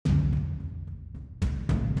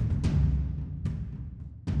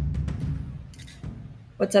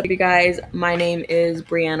What's up, you guys? My name is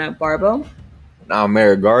Brianna Barbo. I'm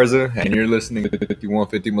Eric Garza, and you're listening to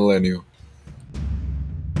 5150 Millennial.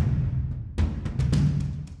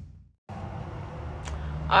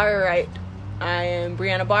 All right, I am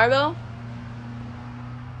Brianna Barbo.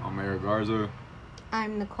 I'm Eric Garza.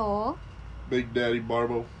 I'm Nicole. Big Daddy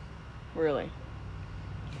Barbo. Really?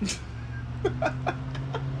 We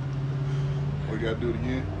gotta do it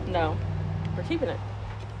again? No, we're keeping it.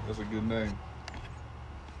 That's a good name.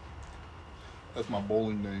 That's my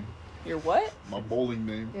bowling name. Your what? My bowling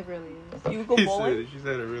name. It really is. You go bowling? She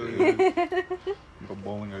said it really is. For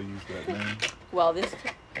bowling, I use that name. Well,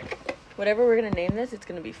 whatever we're gonna name this, it's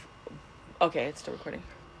gonna be. Okay, it's still recording.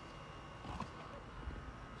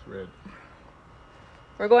 It's red.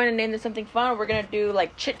 We're going to name this something fun. We're gonna do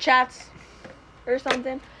like chit chats or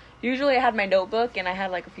something. Usually, I had my notebook and I had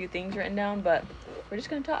like a few things written down, but we're just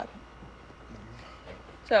gonna talk.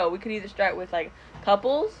 So we could either start with like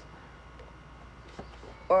couples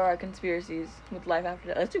or our conspiracies with life after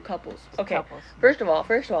death. Let's do couples. Okay. Couples. First of all,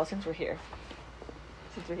 since we're here,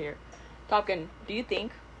 Top Gun, do you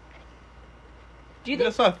think?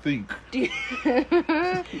 Yes, I think. Do you,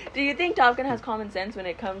 do you think Top Gun has common sense when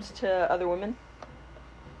it comes to other women?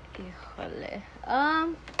 Híjole.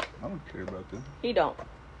 I don't care about them. He don't.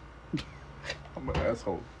 I'm an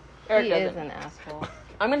asshole. Eric He doesn't. is an asshole.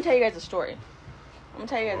 I'm gonna tell you guys a story. And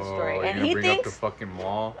he bring thinks. up the fucking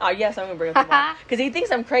mall. Oh yes, I'm gonna bring up the mom because he thinks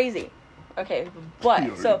I'm crazy. Okay, but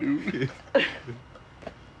You so already do.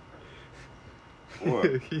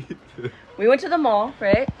 What? we went to the mall,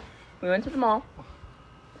 right? We went to the mall,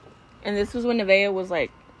 and this was when Nevaeh was like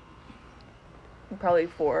probably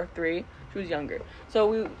 3. She was younger,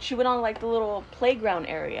 so she went on like the little playground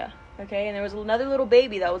area, okay? And there was another little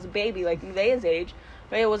baby that was a baby like Nevaeh's age.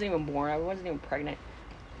 Nevaeh wasn't even born. I wasn't even pregnant.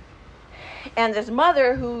 And this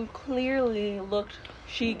mother who clearly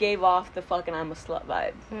she gave off the fucking I'm a slut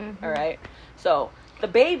vibe. Mm-hmm. All right. So the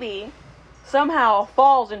baby somehow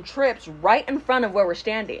falls and trips right in front of where we're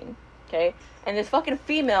standing. Okay. And this fucking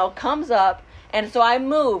female comes up. And so I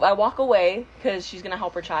walk away because she's going to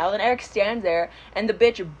help her child. And Eric stands there and the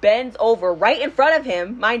bitch bends over right in front of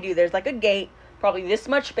him. Mind you, there's like a gate, probably this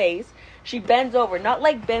much space. She bends over, not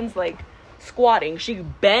like bends like squatting. She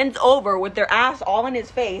bends over with their ass all in his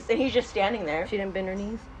face, and he's just standing there. She didn't bend her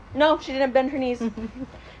knees? No, she didn't bend her knees.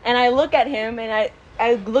 And I look at him, and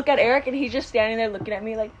I look at Eric, and he's just standing there looking at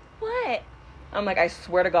me like, what? I'm like, I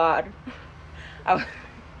swear to God.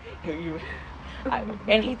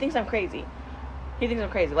 And he thinks I'm crazy.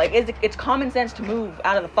 Like, it's common sense to move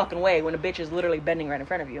out of the fucking way when a bitch is literally bending right in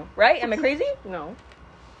front of you. Right? Am I crazy? No.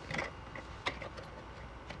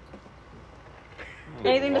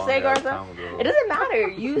 Anything to say, Garza? It doesn't matter.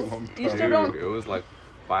 You still don't. It was like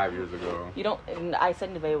 5 years ago. You don't. And I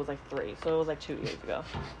said Nevaeh was like 3, so it was like 2 years ago.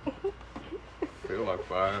 Feel like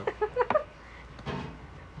 5.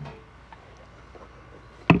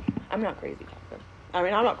 I'm not crazy, Papa. I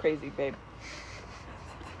mean, I'm not crazy, babe.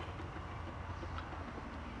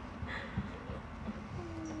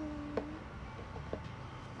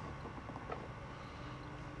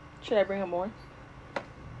 Should I bring up more?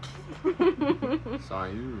 It's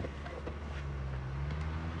on you.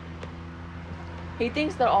 He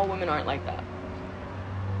thinks that all women aren't like that.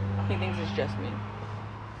 He thinks it's just me.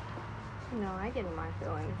 No, I get in my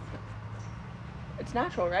feelings. It's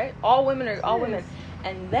natural, right? All women are all women.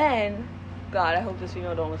 And then, God, I hope this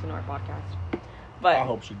female don't listen to our podcast. But I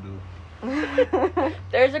hope she do.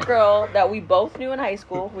 there's a girl that we both knew in high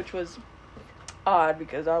school, which was odd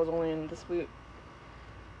because I was only in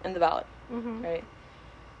the Valley, right?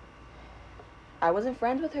 I wasn't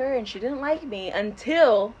friends with her, and she didn't like me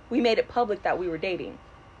until we made it public that we were dating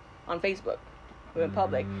on Facebook. We went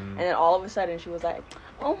public, and then all of a sudden she was like,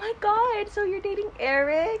 "Oh my God, so you're dating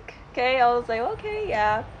Eric?" Okay, I was like, "Okay,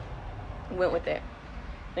 yeah." Went with it.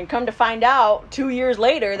 And come to find out 2 years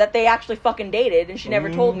later that they actually fucking dated, and she never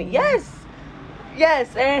told me. Yes,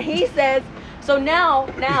 and he says, so now.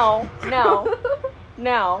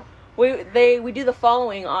 We do the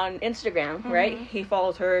following on Instagram, right? He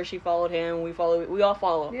follows her, she followed him, we all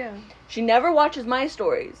follow. Yeah. She never watches my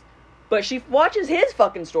stories, but she watches his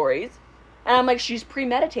fucking stories, and I'm like, she's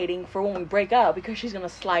premeditating for when we break up because she's gonna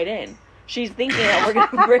slide in. She's thinking that we're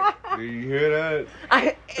gonna break. Do you hear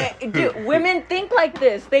that? Dude, women think like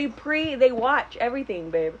this. They watch everything,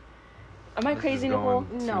 babe. Am I This crazy, is Nicole?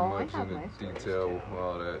 going too No, much I have into my stories detail too. with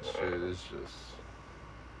all that shit. It's just,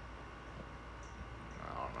 I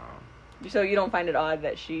don't know. So you don't find it odd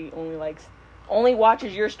that she only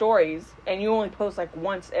watches your stories, and you only post like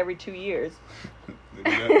once every 2 years?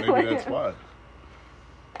 Maybe that's why.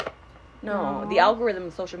 No, the algorithm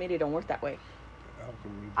of social media don't work that way.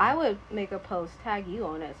 Algorithm. I would make a post, tag you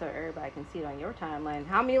on it so everybody can see it on your timeline.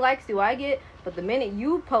 How many likes do I get? But the minute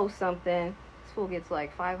you post something, this fool gets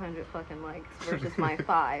like 500 fucking likes versus my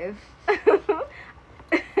 5.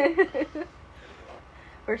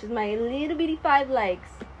 Versus my little bitty 5 likes.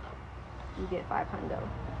 You get 500.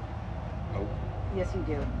 Nope, Yes, you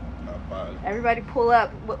do. not 5. Everybody pull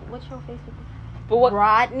up. What's your Facebook? But what?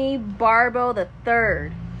 Rodney Barbo the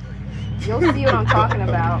Third. You'll see what I'm talking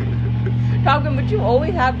about. Talking, but you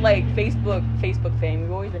always have like Facebook fame.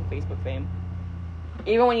 You've always been Facebook fame.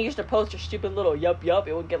 Even when you used to post your stupid little yup,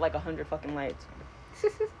 it would get like 100 fucking likes.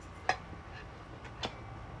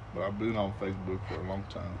 But I've been on Facebook for a long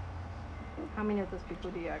time. How many of those people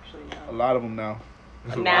do you actually A know? lot of them now.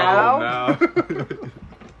 Now?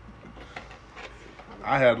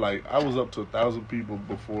 I was up to 1,000 people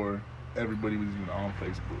before everybody was even on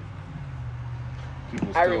Facebook.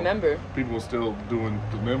 I remember. People were still doing.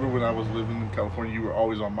 Remember when I was living in California? You were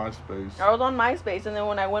always on MySpace. I was on MySpace, and then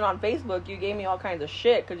when I went on Facebook, you gave me all kinds of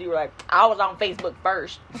shit because you were like, I was on Facebook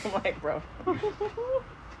first. I'm like, bro.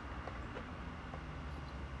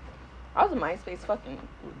 I was on MySpace fucking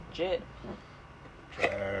legit.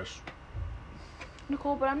 Trash.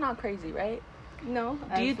 Nicole, but I'm not crazy, right? No.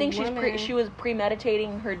 Do you as think women- she was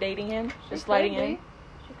premeditating her dating him? She Just could sliding be. in?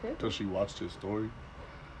 She could. Till she watched his story.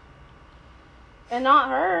 And not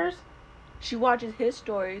hers. She watches his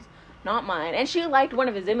stories, not mine. And she liked one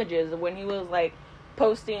of his images when he was like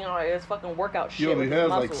posting all his fucking workout He shit. only with his has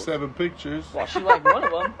like muscles. 7 pictures. Well, she liked one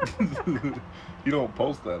of them. You don't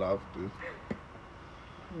post that often.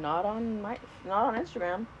 Not on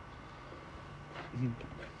Instagram.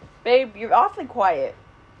 Babe, you're awfully quiet.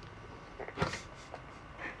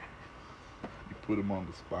 You put him on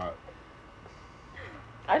the spot.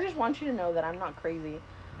 I just want you to know that I'm not crazy.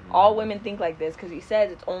 All women think like this because he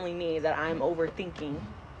says it's only me that I'm overthinking.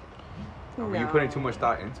 I mean, you're putting too much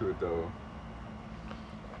thought into it, though.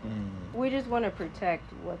 We just want to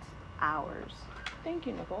protect what's ours. Thank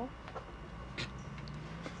you, Nicole.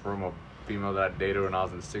 From a female that I dated when I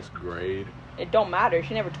was in 6th grade. It don't matter.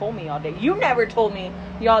 She never told me y'all dated. You never told me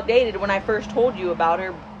y'all dated when I first told you about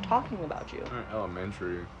her talking about you. We were in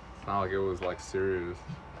elementary. It's not like it was like serious.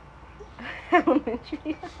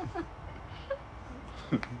 Elementary.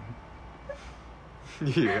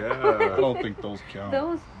 Yeah. I don't think those count.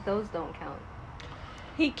 Those don't count.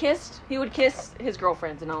 He would kiss his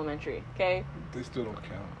girlfriends in elementary, okay? They still don't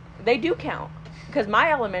count. They do count. Because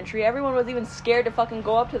my elementary, everyone was even scared to fucking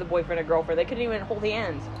go up to the boyfriend or girlfriend. They couldn't even hold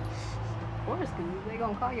hands. Or school, they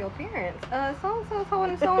gonna call your parents. So-and-so's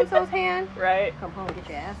holding so-and-so's hand. Right? Come home, get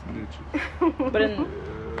your ass. Bitches. But in...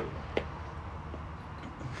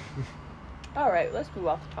 Alright, let's move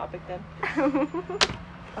off the topic then.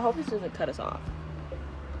 I hope this doesn't cut us off.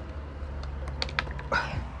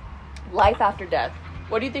 Life after death.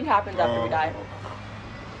 What do you think happens after we die?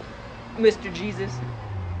 Mr. Jesus.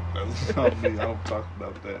 That's not me. I don't talk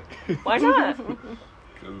about that. Why not?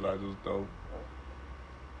 Because I just don't.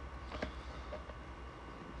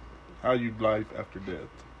 How you life after death?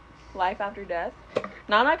 Life after death.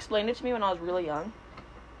 Nana explained it to me when I was really young.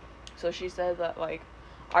 So she said that, like,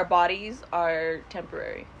 our bodies are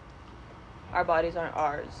temporary. Our bodies aren't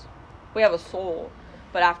ours. We have a soul.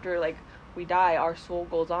 But after, like, we die, our soul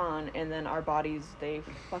goes on, and then our bodies, they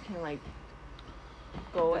fucking, like,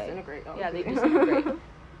 go away. Disintegrate. Yeah, they disintegrate.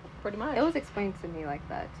 Pretty much. It was explained to me like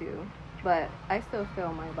that too, but I still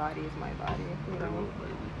feel my body is my body. You know,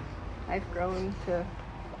 I've grown to.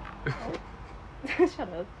 Oh. Shut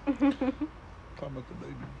up. Talking about the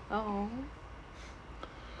baby. Oh.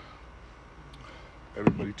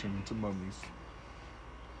 Everybody turned into mummies.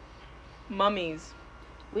 Mummies.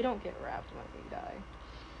 We don't get wrapped when we die.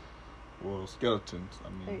 Well, skeletons. I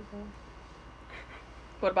There mean, you go.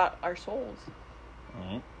 What about our souls?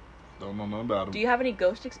 don't know nothing about them. Do you have any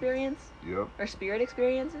ghost experience? Yep. Or spirit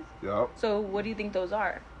experiences? Yep. So what do you think those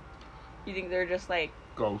are? You think they're just like,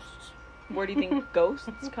 Ghosts. where do you think ghosts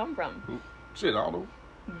come from? Shit, I don't know.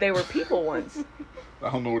 They were people once I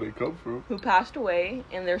don't know where they come from. who passed away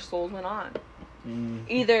and their souls went on.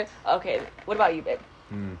 Either, okay, what about you, babe?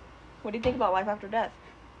 What do you think about life after death?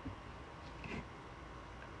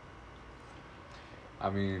 I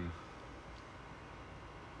mean,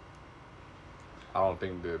 I don't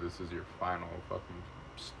think that this is your final fucking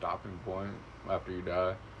stopping point after you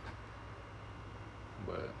die.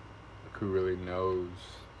 But like, who really knows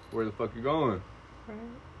where the fuck you're going? Right.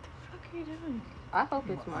 What the fuck are you doing? I hope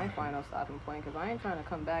it's my final stopping point because I ain't trying to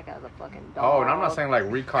come back as a fucking dog. Oh, and I'm not saying like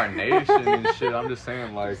reincarnation and shit. I'm just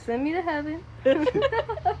saying like, Send me to heaven.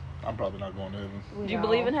 I'm probably not going to heaven. Do you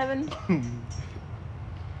believe in heaven?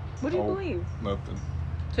 What do you Oh. believe? Nothing.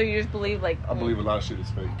 So you just believe like I believe a lot of shit is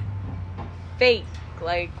fake. fake,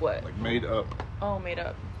 like what? Like made up. Oh, made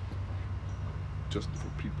up. Just for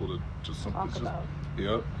people to just something. Talk about.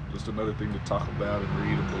 Yep. Just another thing to talk about and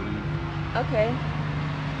read and believe. Okay.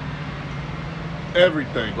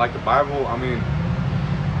 Everything. Like the Bible, I mean,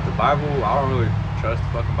 the Bible, I don't really trust the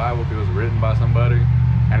fucking Bible because it was written by somebody.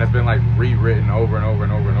 And it's been like rewritten over and over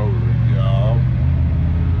and over and over. Yeah.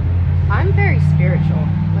 I'm very spiritual.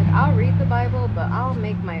 Like, I'll read the Bible, but I'll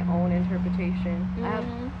make my own interpretation.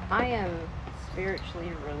 Mhm. I am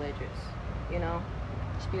spiritually religious, you know?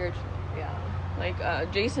 Spiritual. Yeah.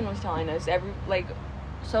 Like Jason was telling us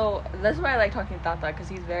so that's why I like talking to Tata, because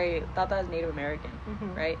Tata is Native American,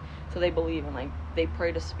 Mhm. right? So they believe in, like, they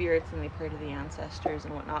pray to spirits and they pray to the ancestors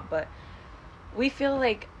and whatnot, but we feel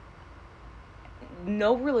like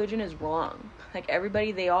no religion is wrong. Like,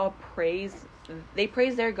 everybody, they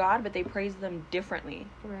praise their God, but they praise them differently.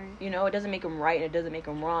 Right. You know, it doesn't make them right and it doesn't make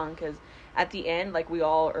them wrong, because at the end, like, we're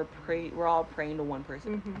all praying to one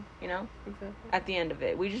person, Mhm. you know? Exactly. At the end of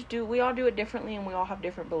it, we all do it differently, and we all have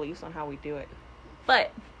different beliefs on how we do it.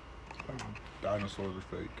 But Dinosaurs are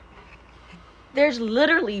fake. there's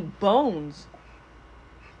literally bones.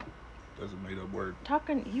 That's a made up word.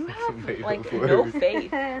 You have Made like up no word.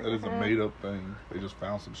 faith. That is a made up thing. They just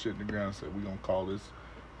found some shit in the ground and said, we're going to call this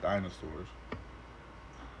dinosaurs.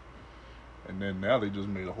 And then now they just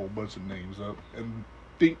made a whole bunch of names up and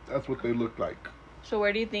think that's what they look like. So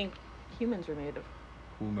where do you think humans were made of?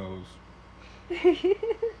 Who knows? Do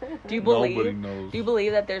you Nobody believe? knows. Do you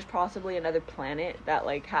believe that there's possibly another planet that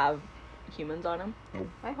like have humans on them?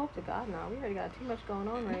 I hope to God not. We already got too much going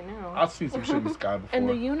on right now. I've seen some shit in the sky before. In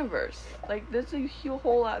the universe, like there's a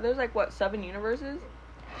whole lot. There's like what 7 universes?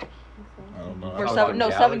 I don't know. Or I thought seven? it No,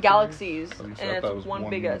 was- 7 galaxies, I thought and it it's was one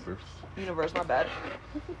big ass universe. universe. My bad.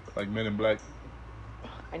 Like Men in Black.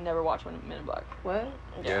 I never watched Men in Black. What?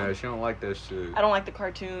 Yeah, she don't like that shit. I don't like the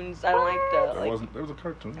cartoons. I don't like the There like. wasn't. There was a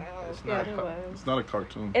cartoon. It's Yeah, not. there was. It's not a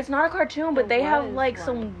cartoon. It's not a cartoon, but There they have was like one.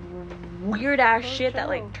 some weird ass Don't shit that show.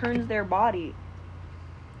 like turns their body.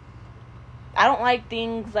 I don't like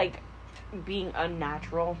things like being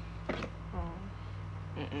unnatural.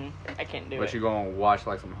 Oh. I can't do But it. you gonna watch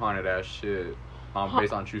like some haunted ass shit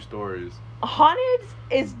based on true stories. Haunted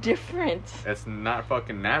is different. It's not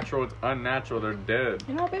fucking natural. It's unnatural. They're dead.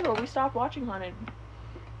 You know, baby, we stopped watching Haunted.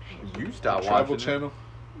 You stop Travel watching Channel.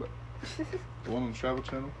 The one on Travel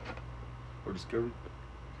Channel. Or Discovery.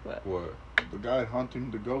 it. What? The guy hunting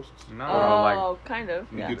the ghosts. No, Oh, kind of.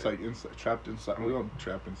 He Yeah. gets like trapped inside. We don't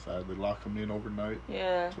trap inside. They lock him in overnight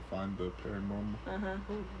Yeah. to find the paranormal. Uh huh.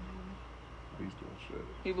 He's doing shit.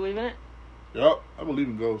 You believe in it? Yup, I believe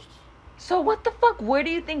in ghosts. So what the fuck? Where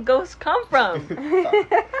do you think ghosts come from?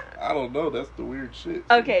 I don't know. That's the weird shit.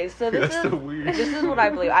 Okay, so this That's is the weird. this is what I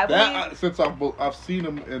believe. I believe Since I've seen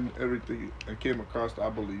them and everything and came across, I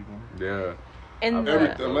believe them. Yeah. in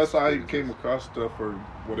Yeah. the Unless I came across stuff or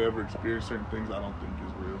whatever, experienced certain things, I don't think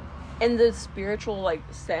is real. in the spiritual like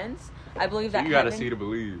sense, I believe So that you gotta heaven- see to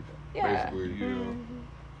believe. Yeah. Basically. Yeah.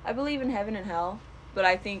 I believe in heaven and hell, but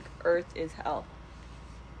I think Earth is hell.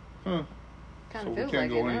 Huh. Kind So of we feels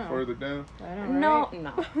can't like go it any now. further down. I know, No, right?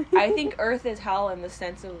 no. I think Earth is hell in the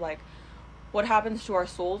sense of like what happens to our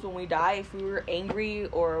souls when we die. If we were angry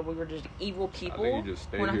or we were just evil people, think you just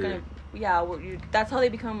stay we're not here. gonna. Yeah, that's how they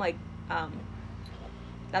become like.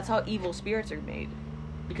 That's how evil spirits are made,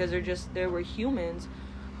 because there were humans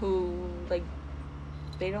who like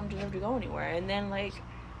they don't deserve to go anywhere, and then like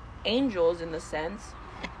angels in the sense,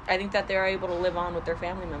 I think that they're able to live on with their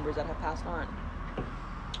family members that have passed on.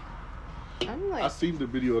 I'm I like, seen the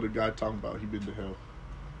video of the guy talking about he been to hell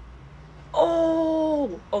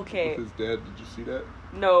Oh, okay. with his dad. Did you see that?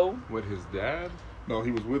 No. With his dad? No,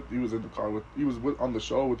 he was in the car on the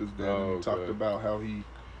show with his dad, and he Oh, talked okay. about how he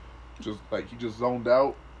just zoned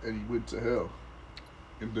out and he went to hell.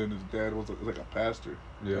 And then his dad was like a pastor.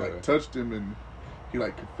 He, Yeah. like touched him and he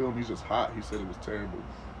like could feel him. He's just hot. He said it was terrible.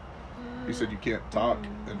 He said you can't talk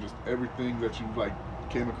and just everything that you like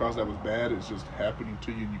came across that was bad is just happening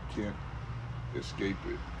to you and you can't escape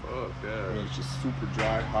it. Fuck And yeah. it's just super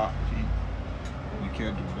dry, hot heat. And you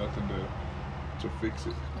can't do nothing to fix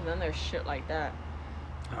it. And then there's shit like that.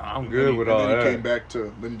 I'm And good then with and all then that.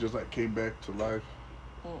 Then he just like came back to life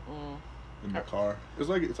in the car. It's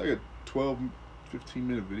like a 12,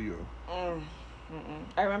 15-minute video.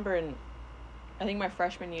 I remember I think my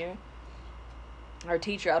freshman year, our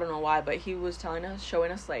teacher, I don't know why, but he was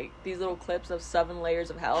showing us like these little clips of 7 layers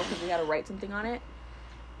of hell because we had to write something on it.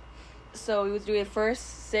 So he was doing the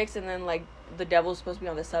first 6, and then like the devil's supposed to be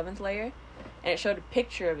on the 7th layer, and it showed a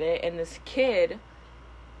picture of it, and this kid,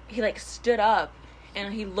 he like stood up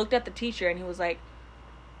and he looked at the teacher and he was like,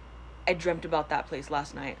 I dreamt about that place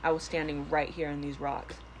last night. I was standing right here in these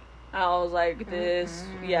rocks. I was like, this.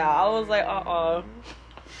 Yeah, I was like,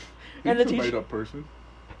 He's And the a teacher. made up person.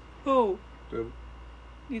 Who? Devil.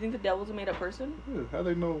 Do you think the devil's a made up person? Yeah, how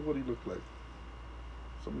they know what he looked like?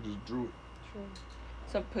 Somebody just drew it. Sure.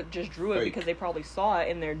 Some just drew it Fake. because they probably saw it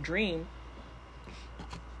in their dream.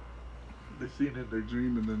 They seen it in their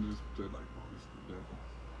dream and then just said like, "Oh, this is the devil."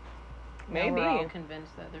 Maybe. Now we're all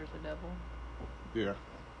convinced that there's a devil. Yeah.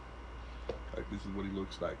 Like this is what he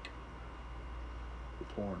looks like. With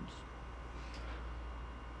horns.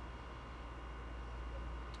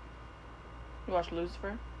 You watched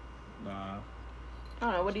Lucifer? Nah. I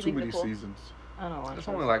don't know. What do you Too think, many Nicole? seasons. I don't want. It's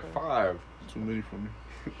only like 5. Too many for me.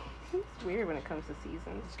 It's weird when it comes to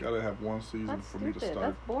seasons. It's gotta have one season That's for me to stupid.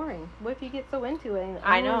 start. That's boring. What if you get so into it? And,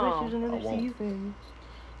 I oh, know. There's another I won't. season.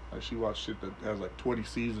 Like she watched shit that has like 20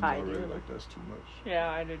 seasons I already. do. Like that's too much. Yeah,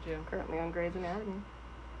 I do too. I'm currently on Grey's Anatomy.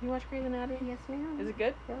 You watch Grey's Anatomy? Yes, ma'am. Is it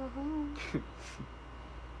good? Uh-huh.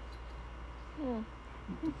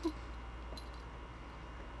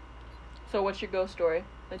 So what's your ghost story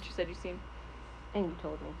that you said you seen? And you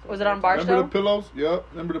told me. So Was it on Barstow? Remember the pillows? Yep.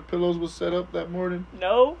 Remember the pillows was set up that morning?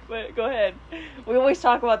 No, but go ahead. We always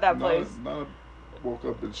talk about that place. Nana woke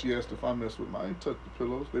up and she asked if I messed with them. I ain't touched the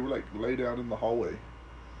pillows. They were like laid out in the hallway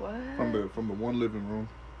What? from the one living room,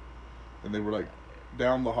 and they were like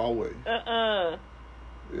down the hallway.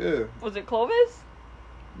 Yeah. Was it Clovis?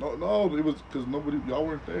 No, it was because y'all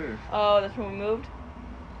weren't there. Oh, that's when we moved?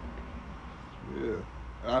 Yeah.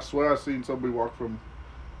 And I swear I seen somebody walk from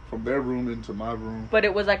their room into my room. But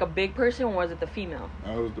it was like a big person, or was it the female?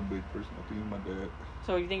 I was the big person. I think it was my dad.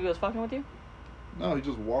 So you think he was fucking with you? No, he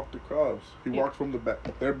just walked across. He Yeah. walked from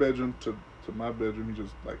their bedroom to my bedroom. He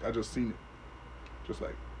just I just seen it. Just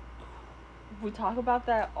like. We talk about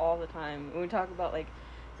that all the time. We talk about like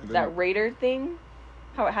And then that Raider thing,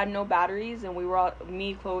 how it had no batteries, and we were all,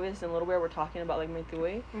 me, Clovis, and Little Bear were talking about like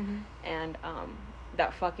Maithui, and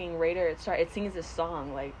that fucking Raider. It sings this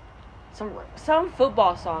song like some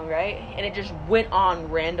football song, right? And it just went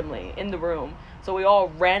on randomly in the room. So we all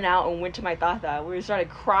ran out and went to my tata. We started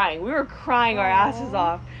crying. We were crying our asses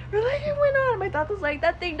off. We're like, it went on. My tata's like,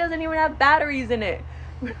 that thing doesn't even have batteries in it.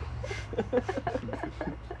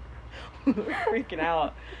 We were freaking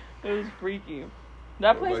out. It was freaky.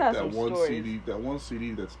 That place like has that some one stories. CD, that one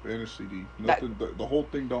CD, that Spanish CD. Nothing. The whole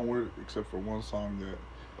thing don't work except for one song that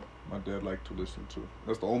my dad liked to listen to.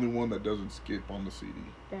 That's the only one that doesn't skip on the CD.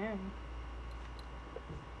 Damn.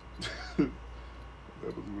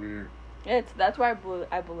 That was weird. That's why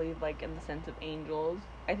I believe like in the sense of angels.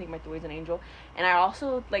 I think Maithui's an angel, and I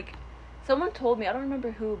also like. Someone told me, I don't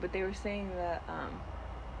remember who, but they were saying that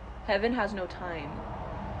heaven has no time.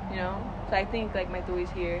 You know, so I think like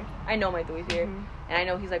Maithui's here. I know Maithui's here, and I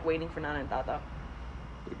know he's like waiting for Nana and Tata.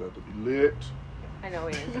 They about to be lit. I know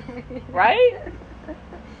he is. Right?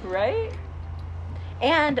 Right?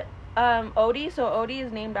 And Odie, so Odie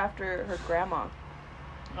is named after her grandma,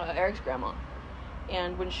 Eric's grandma.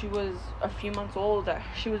 And when she was a few months old,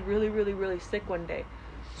 she was really, really, really sick one day.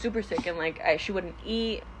 Super sick, and like she wouldn't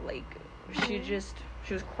eat. Like she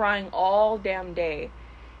was crying all damn day.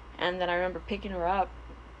 And then I remember picking her up,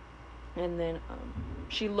 and then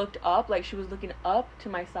she looked up, like she was looking up to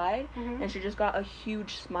my side, and she just got a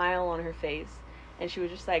huge smile on her face. And she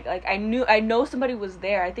was just like I know somebody was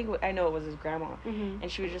there. I know it was his grandma. And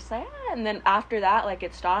she was just like, ah. And then after that, like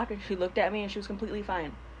it stopped, and she looked at me, and she was completely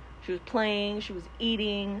fine. She was playing, she was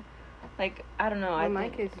eating. Like, I don't know. When my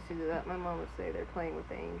kids used to do that, my mom would say they're playing with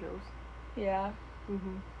the angels. Yeah.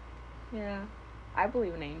 Yeah. I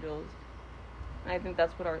believe in angels. I think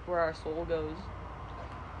that's where our soul goes.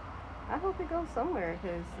 I hope it goes somewhere,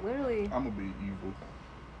 because literally, I'm gonna be evil.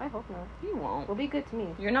 I hope not. You won't. Well, be good to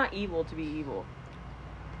me. You're not evil to be evil.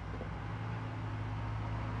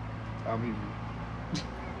 I'm evil.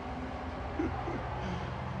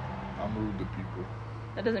 I'm rude to people.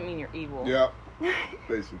 That doesn't mean you're evil. Yeah,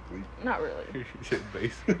 basically. Not really. She said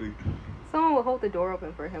basically. Someone will hold the door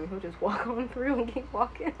open for him. He'll just walk on through and keep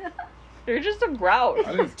walking. You're just a grouch.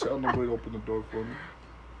 I didn't tell nobody to open the door for me.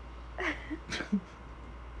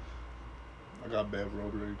 I got bad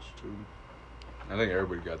road rage too. I think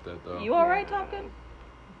everybody got that though. You alright, Topkin?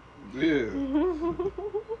 Yeah.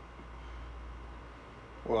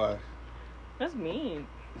 Why? That's mean.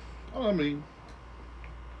 Oh, I mean,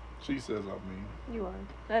 she says I'm mean. You are.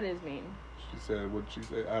 That is mean. She said, what she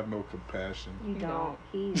said? I have no compassion. You You don't.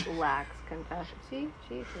 He lacks compassion. See?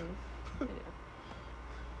 Jesus.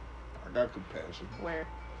 I got compassion. Where?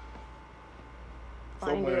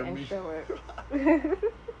 Find Somewhere it in and me. show it.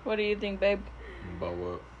 What do you think, babe? About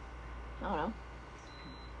what? I don't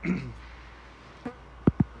know.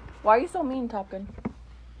 Why are you so mean, Top Gun?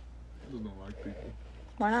 I just don't like people.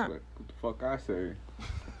 Why not? Like, what the fuck I say?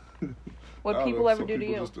 What I don't people know, ever some do to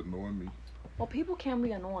people you? just annoy me. Well, people can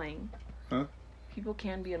be annoying. Huh? People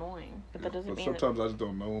can be annoying, but that doesn't But mean sometimes I just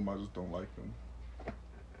don't know them. I just don't like them.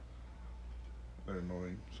 They're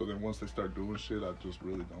annoying. So then once they start doing shit, I just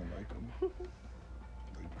really don't like them.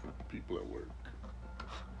 They put people at work.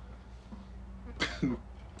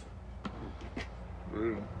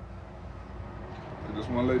 Real. And this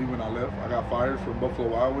one lady, when I left, I got fired from Buffalo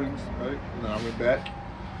Wild Wings, right? And then I went back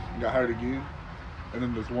and got hired again. And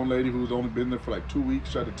then this one lady who's only been there for like 2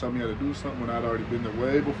 weeks tried to tell me how to do something when I'd already been there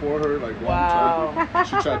way before her, like long Wow. time.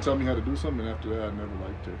 She tried to tell me how to do something, and after that, I never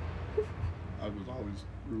liked her. I was always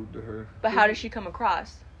rude to her. But how does she come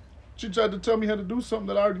across? She tried to tell me how to do something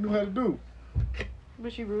that I already knew how to do.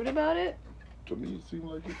 Was she rude about it? To me, it seemed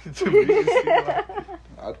like it. To me, it seemed like-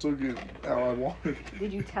 I took it how I wanted.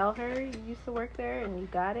 Did you tell her you used to work there and you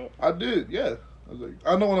got it? I did, yeah. I was like,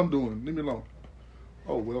 I know what I'm doing. Leave me alone.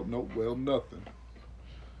 Oh, well, no, well, nothing.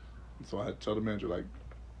 So I had to tell the manager, like,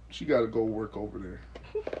 she got to go work over there.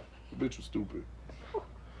 The bitch was stupid.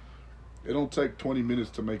 It don't take 20 minutes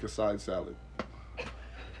to make a side salad.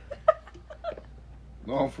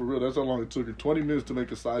 No, for real. That's how long it took her. 20 minutes to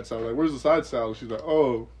make a side salad. Like, where's the side salad? She's like,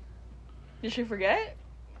 oh. Did she forget?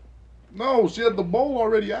 No, she had the bowl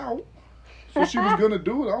already out. So she was going to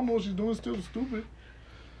do it. I don't know what she's doing. Still stupid.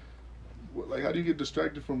 What, like, how do you get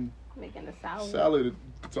distracted from Making a salad. salad?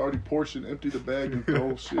 It's already portioned. Empty the bag and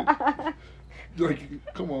throw shit.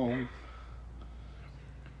 Like, come on.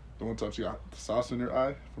 The one time she got sauce in her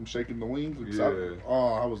eye from shaking the wings. And Yeah.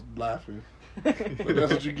 Oh, I was laughing. But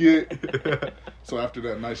that's what you get. So after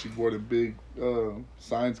that night, she wore the big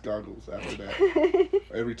science goggles after that.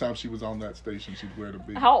 Every time she was on that station, she'd wear the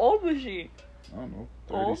big, How old was she? I don't know,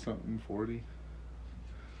 Old? 30-something, 40.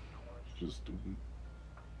 Just stupid.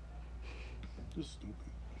 Just stupid.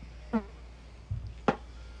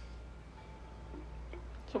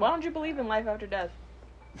 So why don't you believe in life after death?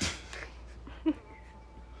 I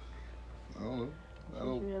don't know. I She's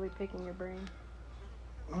don't. really picking your brain.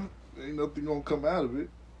 Ain't nothing gonna come out of it.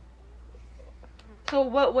 So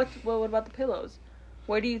what about the pillows?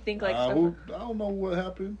 Where do you think like stuff? I don't know what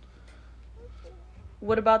happened.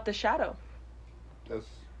 What about the shadow? That's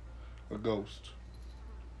a ghost.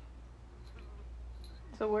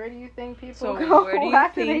 So where do you think people So go where do you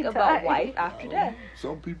after think they about die? life after death?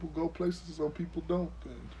 Some people go places, some people don't.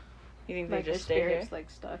 And You think Like they the just stay here? spirits like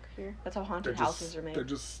stuck here. That's how haunted they're houses are made. They're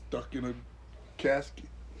just stuck in a casket,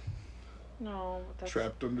 No, that's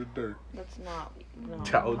trapped under dirt. That's not. No.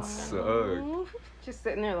 That would not suck. Just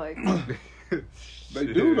sitting there like They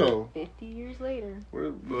do though. 50 years later.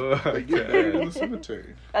 Where Fuck they get buried in that. the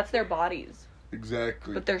cemetery. That's their bodies,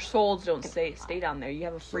 Exactly. but their souls don't stay down there. You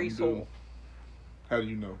have a free Some soul. do. How do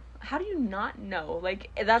you know? How do you not know? Like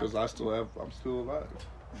that's. Because I'm still alive,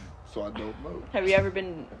 so I don't know. Have you ever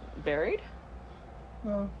been buried?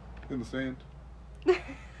 No, in the sand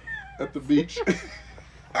at the beach.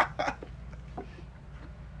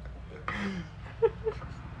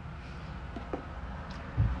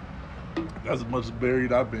 That's as much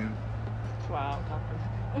buried I've been. Wow.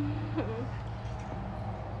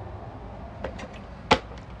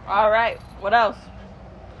 All right. What else?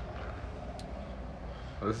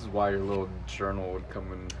 This is why your little journal would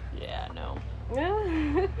come in. Yeah. No.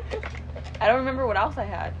 I don't remember what else I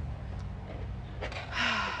had.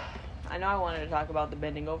 I know I wanted to talk about the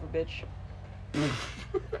bending over bitch.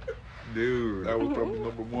 Dude. That was probably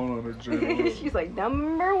number one on her journal. She's like,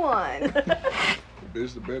 number one.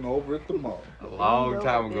 Bitch that been over at the mall. A long No,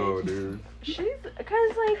 time ago, bitch. dude. She's,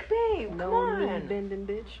 cause like, babe, come No knee on. bending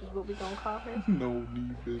bitch is what we gonna call her. No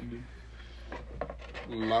knee bending.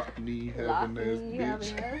 Lock knee having ass Lock me, bitch.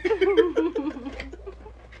 having ass.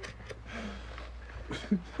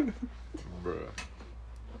 Bruh.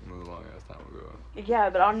 It was a long ass time ago. Yeah,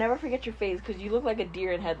 but I'll never forget your face because you look like a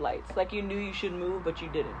deer in headlights. Like you knew you should move, but you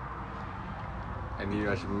didn't. I knew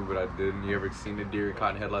I should move, but I didn't. You ever seen a deer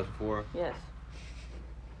caught in headlights before? Yes.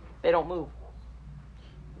 They don't move.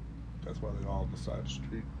 That's why they all on the side of the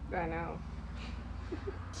street. I know.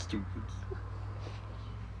 Stupids.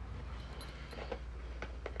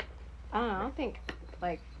 I don't know. I don't think,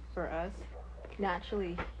 like, for us,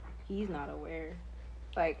 naturally, he's not aware.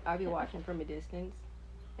 Like, I'd be watching from a distance,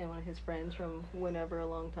 and one of his friends from whenever a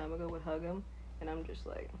long time ago would hug him, and I'm just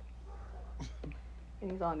like,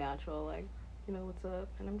 and he's all natural, like, you know, what's up?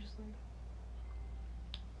 And I'm just like,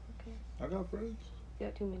 okay, I got friends. you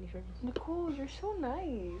got too many friends. Nicole, you're so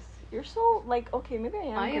nice. You're so, like, okay, maybe I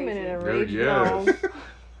am I am in crazy. a Dude, rage yes.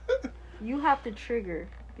 now. You have to trigger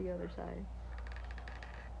the other side.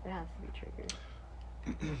 It has to be triggered.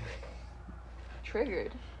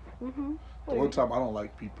 Triggered. Mm-hmm. One time I don't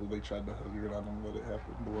like people. They tried to hug her and I don't let it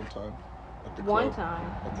happen. But one time. At the One club,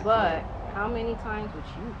 time. at the But club. how many times would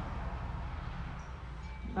you?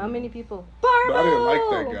 How many people? But I didn't like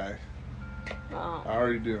that guy. Oh. I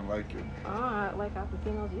already didn't like him. I like half the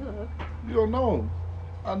females you hug. You don't know him.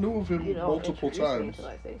 I knew of him You don't multiple introduce me times. until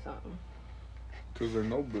I say something. Because they're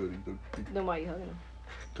nobody. Then why you hugging them?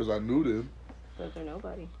 Because I knew them. Because they're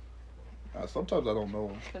nobody. Sometimes I don't know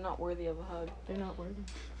them. They're not worthy of a hug. They're not worthy.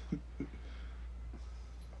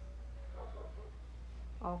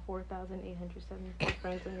 All 4,873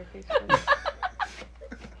 friends on your Facebook.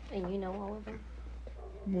 And you know all of them.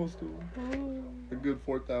 Most of them. A good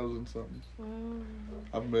 4,000 something. Mm.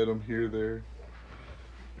 I've met them here, there.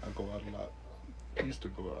 I go out a lot. Used to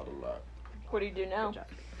go out a lot. What do you do now? Good job.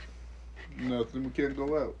 Nothing. We can't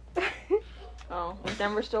go out. Oh, is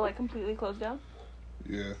Denver still like completely closed down?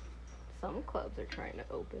 Yeah. Some clubs are trying to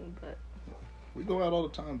open, but We go out all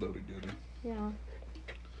the time, though, together. yeah.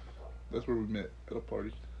 That's where we met, at a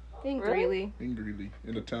party. In Really? Greeley. In Greeley.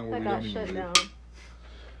 In a town where That we got don't shut even down. live.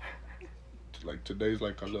 Like, today's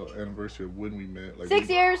like our little anniversary of when we met. Like 6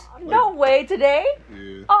 years? No way, today?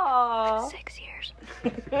 Yeah. Aww. 6 years.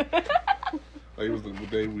 Like, it was the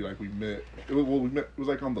day we met. It was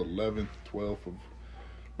like on the 11th, 12th of,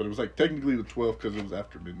 but it was like technically the 12th because it was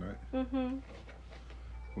after midnight Mm-hmm.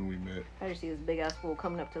 when we met. I just see this big ass fool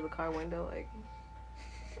coming up to the car window like.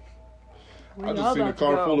 I just seen a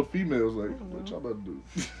car full of females. Like, what y'all about to do?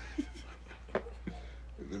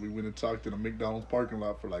 And then we went and talked in a McDonald's parking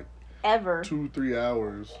lot for like Ever. 2-3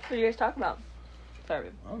 hours. What do you guys talk about? Sorry.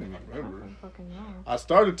 I don't even remember. I fucking know. I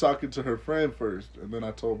started talking to her friend first, and then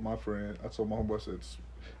I told my homeboy, I said,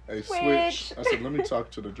 "Hey, switch." I said, "Let me talk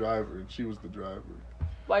to the driver," and she was the driver.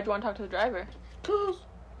 Why'd you want to talk to the driver? Cause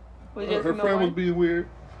Was you guys her from friend was Illinois? being weird,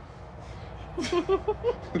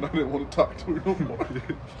 and I didn't want to talk to her no more.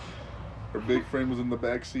 Her big friend was in the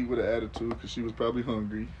back seat with an attitude because she was probably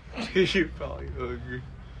hungry. You're probably hungry.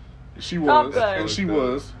 She Top was, Gun. and she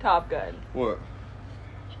was. Top Gun. What?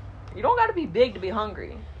 You don't gotta be big to be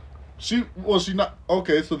hungry. She not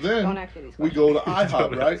okay. So Don't then ask me these we questions. go to IHOP,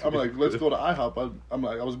 Don't right? ask I'm me like, let's go to IHOP. I'm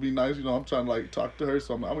like, I was being nice, I'm trying to like talk to her,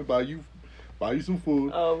 so I'm gonna buy you some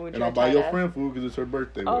food, Oh, would and you I'll buy your tie-dye? friend food because it's her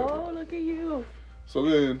birthday. Whatever. Oh, look at you. So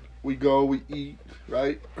then we go, we eat,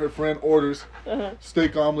 right? Her friend orders Uh-huh.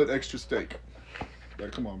 steak omelet, extra steak.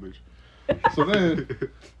 Like, come on, bitch. So then,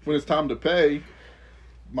 when it's time to pay,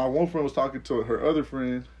 my one friend was talking to her other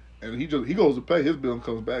friend, and he goes to pay his bill and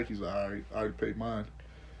comes back. He's like, all right, I already paid mine.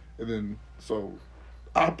 And then, so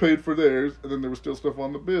I paid for theirs, and then there was still stuff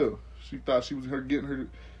on the bill. She thought she was getting her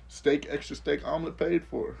extra steak omelet paid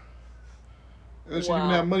for. And then she didn't Wow.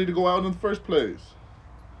 have money to go out in the first place.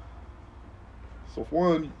 So for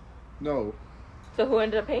one, no, So who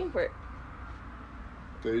ended up paying for it?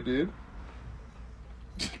 they did.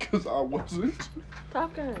 Because I wasn't.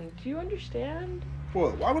 Top Gun. Do you understand?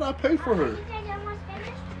 What? Why would I pay for her? You guys almost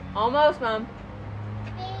finished? Almost, Mom.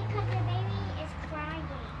 Because the baby is crying.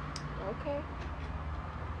 Okay.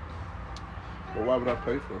 Well, why would I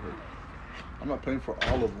pay for her? I'm not paying for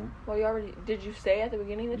all of them. Well, you already did. You say at the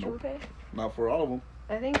beginning that you Nope. would pay? Not for all of them.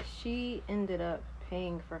 I think she ended up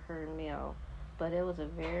paying for her meal, but it was a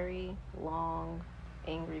very long,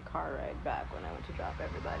 angry car ride back when I went to drop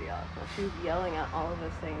everybody off. And she was yelling at all of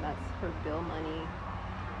us saying that's her bill money.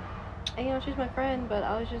 And you know, she's my friend, but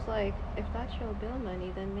I was just like, if that's your bill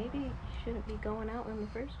money, then maybe you shouldn't be going out in the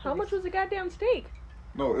first place. How much was the goddamn steak?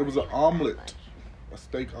 No, it was an omelet. A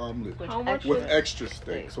steak omelet. Which How much With was- extra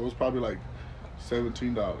steak. So it was probably like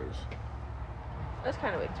 $17. That's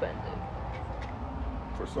kind of expensive.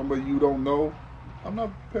 For somebody you don't know, I'm not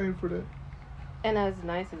paying for that. And as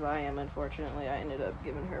nice as I am, unfortunately, I ended up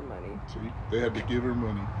giving her money. See, they had to give her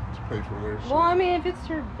money to pay for their shit. Well, I mean, if it's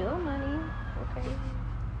her bill money, okay.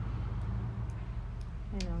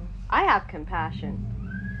 You know, I have compassion.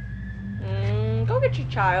 Go get your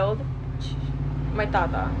child. My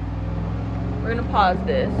tata. We're gonna pause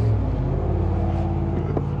this.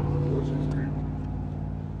 Well, she's screaming.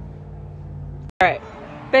 Alright.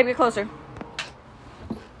 Baby, get closer.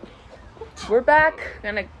 We're back.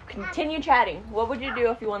 Gonna continue chatting. What would you do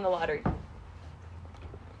if you won the lottery?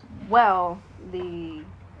 Well, the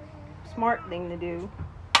smart thing to do,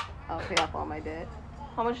 I'll pay off all my debt.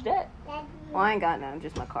 How much debt? Well, I ain't got none,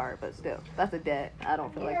 just my car, but still, that's a debt. I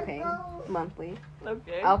don't feel like paying monthly.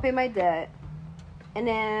 Okay. I'll pay my debt, and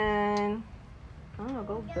then, I don't know,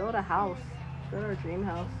 go build a house. Build our dream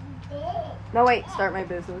house. No, wait, start my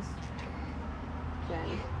business.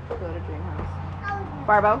 Then build a dream house.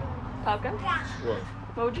 Barbo? Top Gun? What?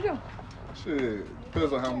 What would you do? Shit.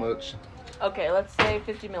 Depends on how much. Okay, let's say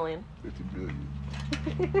 50 million. 50 billion.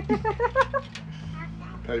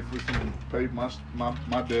 Pay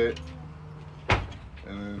my debt,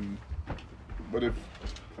 and then. But if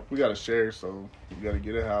we gotta share, so we gotta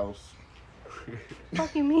get a house.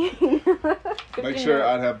 Fuck you mean? Make sure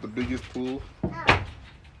I'd have the biggest pool.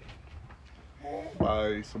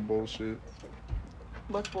 Buy some bullshit.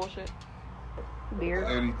 What's bullshit? Beer.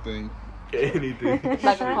 Anything. Anything.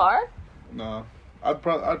 Like a car? Nah. I'd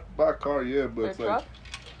buy a car, yeah, but Or a it's truck?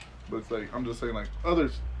 like I'm just saying like other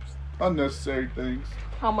unnecessary things.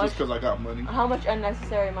 How much? Just because I got money. How much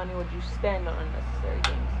unnecessary money would you spend on unnecessary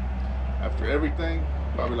things? After everything,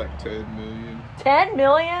 probably like 10 million. 10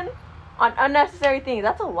 million on unnecessary things.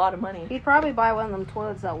 That's a lot of money. He'd probably buy one of them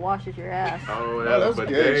toilets that washes your ass. Oh, Oh, that's that's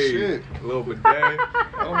bidet. gay shit. A little bidet. I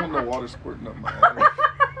don't want no water squirting up my ass.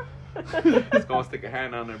 Just gonna stick a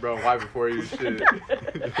hand on there, bro. and wipe before you shit.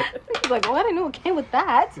 He's like, oh, I didn't know it came with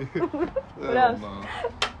that. What else?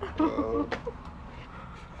 No.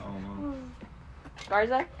 I don't know.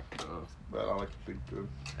 Garza? But I like to think too.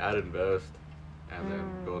 I'd invest and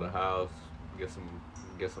then build a house, get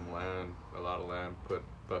some land, a lot of land, put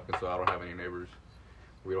fucking so I don't have any neighbors.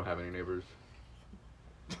 We don't have any neighbors.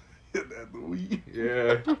 That the weed.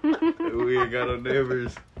 Yeah. We ain't got no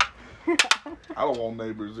neighbors. I don't want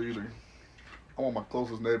neighbors either. I want my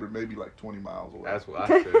closest neighbor maybe like 20 miles away. That's what I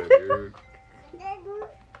said, dude.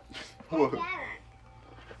 What?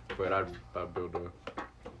 But I'd build a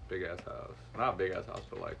big ass house. Not a big ass house,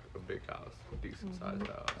 but like a big house, a decent sized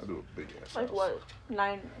house. I do a big ass Like house. what?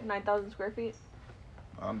 9,000 square feet?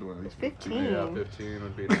 I'm doing at least 15. Yeah, 15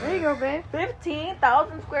 would be nice. There you go, babe.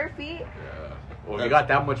 15,000 square feet? Yeah. Well, if you got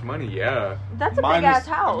that much money, yeah. That's a Minus- big ass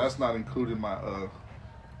And house. that's not including my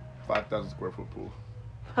 5,000 square foot pool.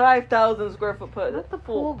 5,000 square foot put. Let the That's a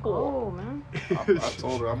full pool go, man. I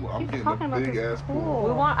told her I'm Keep getting talking a about big this ass pool.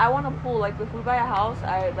 pool. I want a pool. Like if we buy a house,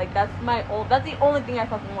 that's the only thing I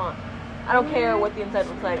fucking want. I don't care what the inside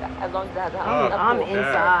looks like as long as it has a house. I'm a pool.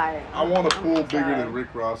 inside. I want a I'm pool bigger inside. than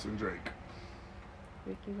Rick Ross and Drake.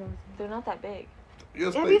 Ricky Rose. They're not that big.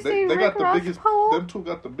 Yes, Have they you seen got Rick the Ross' biggest. pool? Them two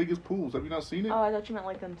got the biggest pools. Have you not seen it? Oh, I thought you meant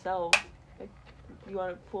like themselves. Like you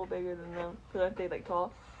want a pool bigger than them? Cause aren't they like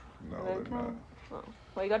tall? No, Rick they're not. Oh.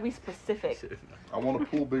 Well, you gotta be specific. I want a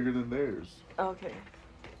pool bigger than theirs. Okay.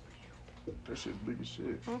 That shit's big as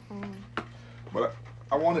shit. Mm-hmm. But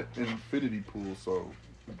I want an infinity pool, so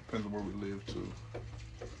it depends on where we live too.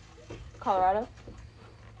 Colorado?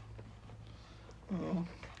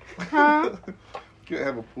 Huh? Can't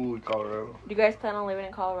have a pool in Colorado. Do you guys plan on living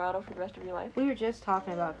in Colorado for the rest of your life? We were just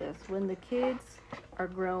talking about this. When the kids are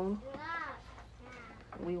grown,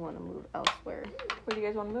 we want to move elsewhere. Where do you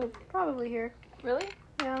guys want to move? Probably here. Really?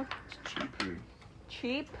 Yeah. It's cheap here.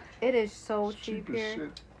 Cheap? It is so It's cheap cheap as here.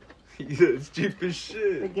 shit. Yeah, it's cheap as The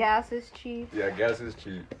shit. gas is cheap. Yeah, gas is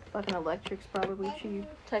cheap. Fucking electric's probably cheap.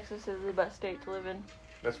 Texas is the best state to live in.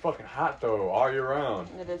 That's fucking hot though, all year round.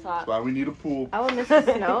 It is That's hot. why we need a pool. I would miss the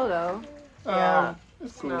snow though. Yeah.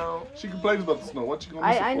 It's cool. Snow. She complains about the snow. What you gonna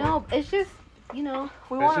miss it I for? know. It's just, you know.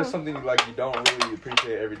 We It's want just to. something like you don't really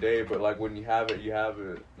appreciate every day, but like when you have it, you have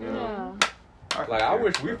it. You know? Yeah. Like I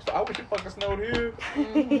wish it fucking snowed here.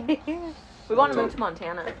 We want to move to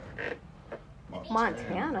Montana.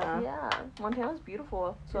 Montana. Yeah, Montana's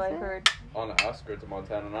beautiful. So Is I've it? heard. On the outskirts of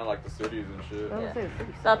Montana, not like the cities and shit. I would Yeah. say it's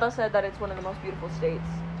pretty Tata said that it's one of the most beautiful states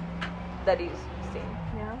that he's seen.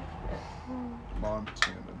 Yeah.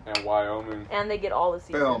 Montana. And Wyoming. And they get all the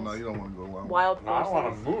seasons. Hell no, you don't want to go along. Wild No, I don't want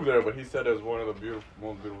horses. to move there, but he said it was one of the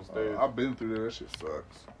most beautiful states. I've been through there. That shit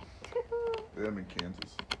sucks. Yeah, I'm in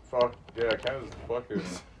Kansas. Fuck yeah, Kansas is fucking.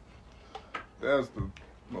 That's the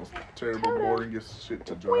most terrible, boringest shit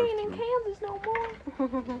to We drive ain't in through. Kansas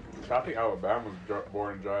no more. I think Alabama's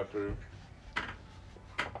boring to drive through.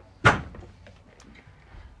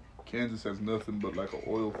 Kansas has nothing but like an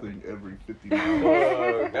oil thing every 50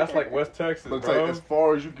 miles. That's like West Texas, But it's bro. like as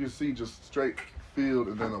far as you can see, just straight field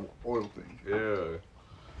and then an oil thing. Yeah.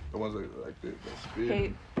 The ones that spin,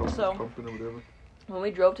 Okay, pumping, so- pumping or whatever. When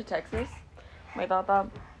we drove to Texas, my tata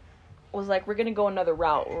was like, we're gonna go another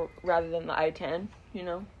route rather than the I-10, you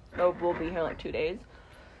know? So we'll be here in like 2 days.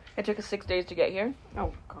 It took us 6 days to get here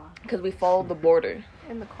Oh god. because we followed the border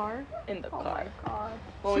In the car? in the Oh car my god.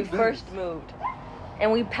 when we 6 days. first moved.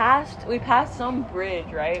 And we passed some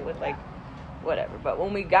bridge, right, with like whatever. But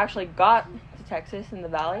when we actually got to Texas in the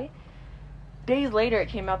valley, days later it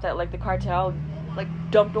came out that like the cartel like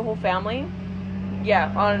dumped a whole family.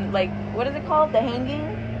 Yeah, on like what is it called? The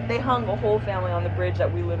hanging? They hung a whole family on the bridge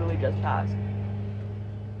that we literally just passed.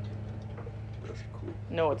 That's cool.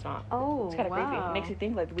 No, it's not. Oh, It's kind of wow. creepy. It makes you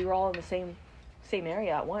think like we were all in the same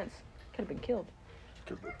area at once. Could have been killed.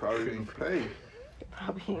 Because they probably didn't pay.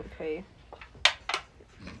 Probably ain't pay.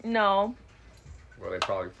 No. Well, they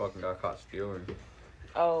probably fucking got caught stealing.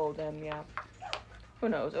 Oh, then yeah. Who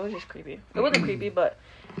knows? It was just creepy. It wasn't creepy, but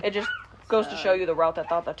it just goes to show you the route that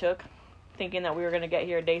Tata took, thinking that we were gonna get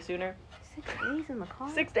here a day sooner. 6 days in the car.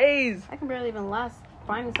 6 days. I can barely even last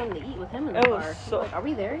finding something to eat with him in the It car. was so- Like, are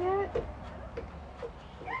we there yet?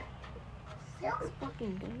 6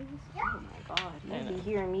 fucking days? Oh my god. I You'd know. be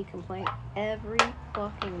hearing me complain every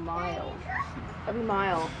fucking mile. Every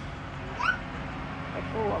mile. Like,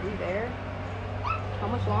 oh, are we there? How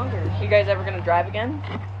much longer? You guys ever gonna drive again?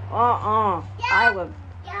 I would.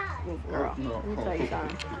 Yeah. Girl, No. let me tell you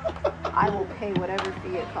something. I will pay whatever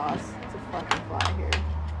fee it costs to fucking fly here.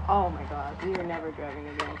 Oh my god, we are never driving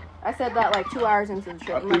again. I said that like 2 hours into the I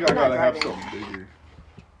trip. I'm think like, I we're not gotta have driving. something bigger.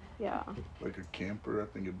 Yeah. Like a camper, I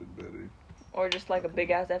think it'd be better. Or just like a big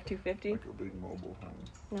ass F-250? Like a big mobile home.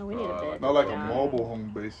 No, we need a bed. Not like a Yeah. mobile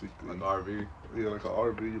home, basically. Like RV. Yeah, like an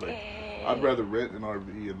RV. Like I'd rather rent an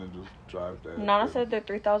RV and then just drive that. Nana said they're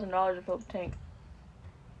 $3,000 to fill the tank.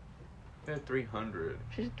 Yeah, 300.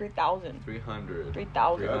 She's 3,000. 300.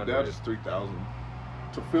 3,000. Yeah, that's just 3,000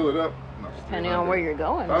 to fill it up. No, Depending on where you're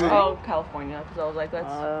going. I don't right? Oh, California. Because I was like, that's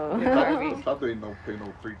Oh. it's RV. I thought they no pay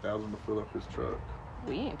no 3,000 to fill up his truck.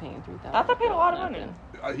 We ain't paying 3,000. I thought I paid a lot of money.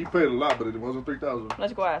 He paid a lot, but it wasn't 3,000.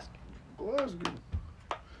 Let's go ask. Go ask him.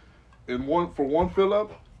 And for one fill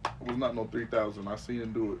up, it was not no 3,000. I seen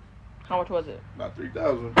him do it. How much was it? Not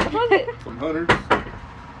 3,000. How much was it? Some hundreds.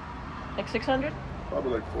 Like 600?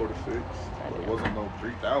 Probably like 4 to 6. But it wasn't no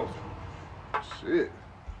 3,000. Shit.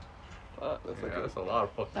 Fuck. That's Yeah, like that's a lot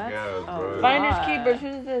of fucking That's gas, a bro. lot. Finders keepers.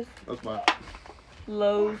 Who's this? That's my.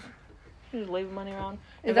 Lowe's. She just leaving money around.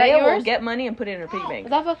 Is that Nevaeh will yours? get money and put it in her piggy Is bank.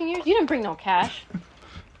 that fucking yours? You didn't bring no cash.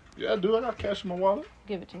 Yeah, I do. I got cash in my wallet.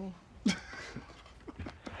 Give it to me.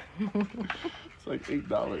 It's like $8.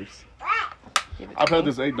 Give it I've to had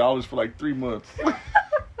me. this $8 for like 3 months.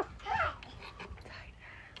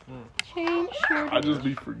 Change shortage. I just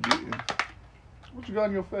be forgetting. What you got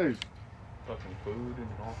in your face? Fucking food and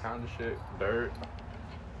all kinds of shit. Dirt.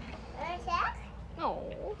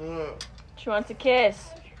 Oh. She wants a kiss.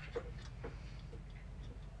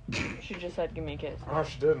 She just said, give me a kiss. Oh,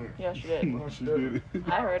 she didn't. Yeah, she did. No, she did it.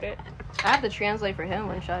 I heard it. I have to translate for him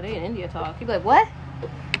when Sade in India talk. He'd be like, what?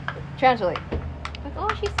 Translate. Like, oh,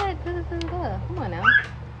 she said, da, da, da, da. Come on now.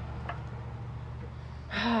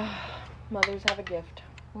 Mothers have a gift.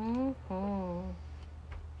 Mm-hmm.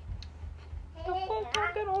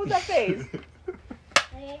 What was that face?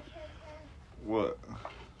 What?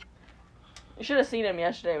 You should have seen him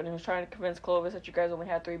yesterday when he was trying to convince Clovis that you guys only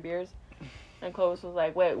had 3 beers. And Clovis was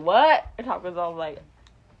like, wait, what? And Talk was all like,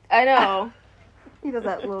 I know. He does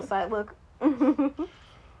that little side look. Who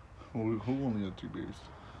only had 2 beers?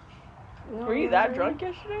 were you that drunk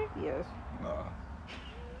yesterday? Yes. Nah.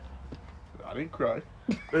 I didn't cry.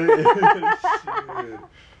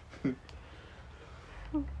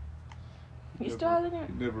 You still hasn't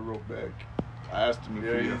He never wrote back. I asked him if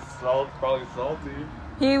Yeah, he. he's probably salty.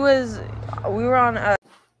 we were on a...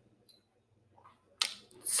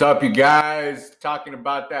 What's up, you guys? Talking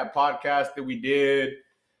about that podcast that we did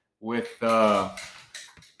with Top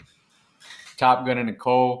Gun and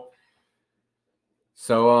Nicole.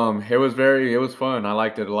 So it was fun. I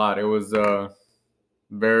liked it a lot. It was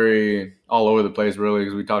very all over the place, really,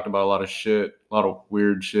 because we talked about a lot of shit, a lot of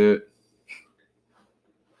weird shit.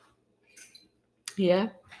 Yeah.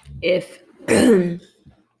 If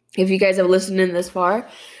you guys have listened in this far,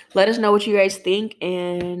 let us know what you guys think.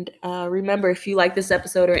 And remember, if you like this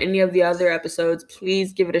episode or any of the other episodes,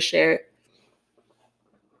 please give it a share.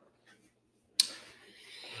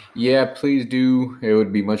 Yeah, please do. It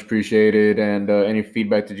would be much appreciated. And any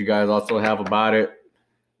feedback that you guys also have about it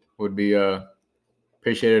would be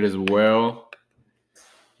appreciated as well.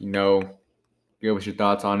 You know, give us your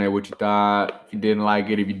thoughts on it, what you thought. If you didn't like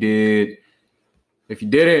it, if you did. If you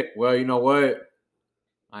didn't, well, you know what?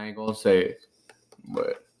 I ain't gonna say it.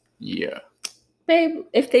 But, yeah. Babe,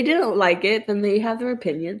 if they didn't like it, then they have their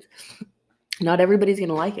opinions. Not everybody's going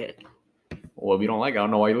to like it. Well, if you don't like it, I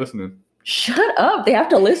don't know why you're listening. Shut up. They have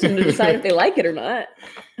to listen to decide if they like it or not.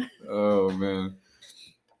 Oh, man.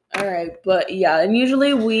 All right. But yeah, and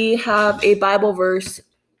usually we have a Bible verse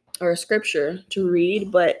or a scripture to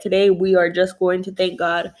read. But today we are just going to thank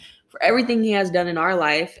God for everything he has done in our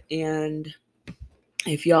life. And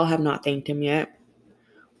if y'all have not thanked him yet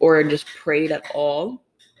or just prayed at all,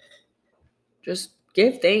 just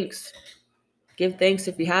give thanks. Give thanks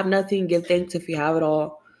if you have nothing. Give thanks if you have it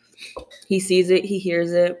all. He sees it. He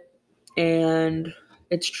hears it. And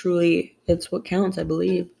it's what counts, I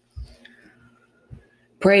believe.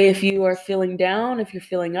 Pray if you are feeling down, if you're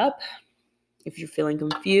feeling up, if you're feeling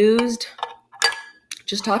confused.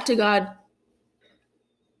 Just talk to God.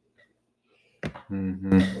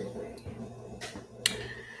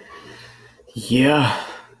 Yeah,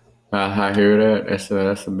 I hear that.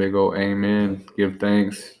 That's a big old amen. Give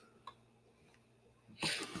thanks.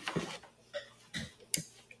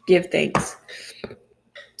 Give thanks.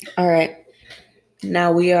 All right.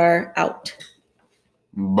 Now we are out.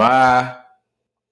 Bye.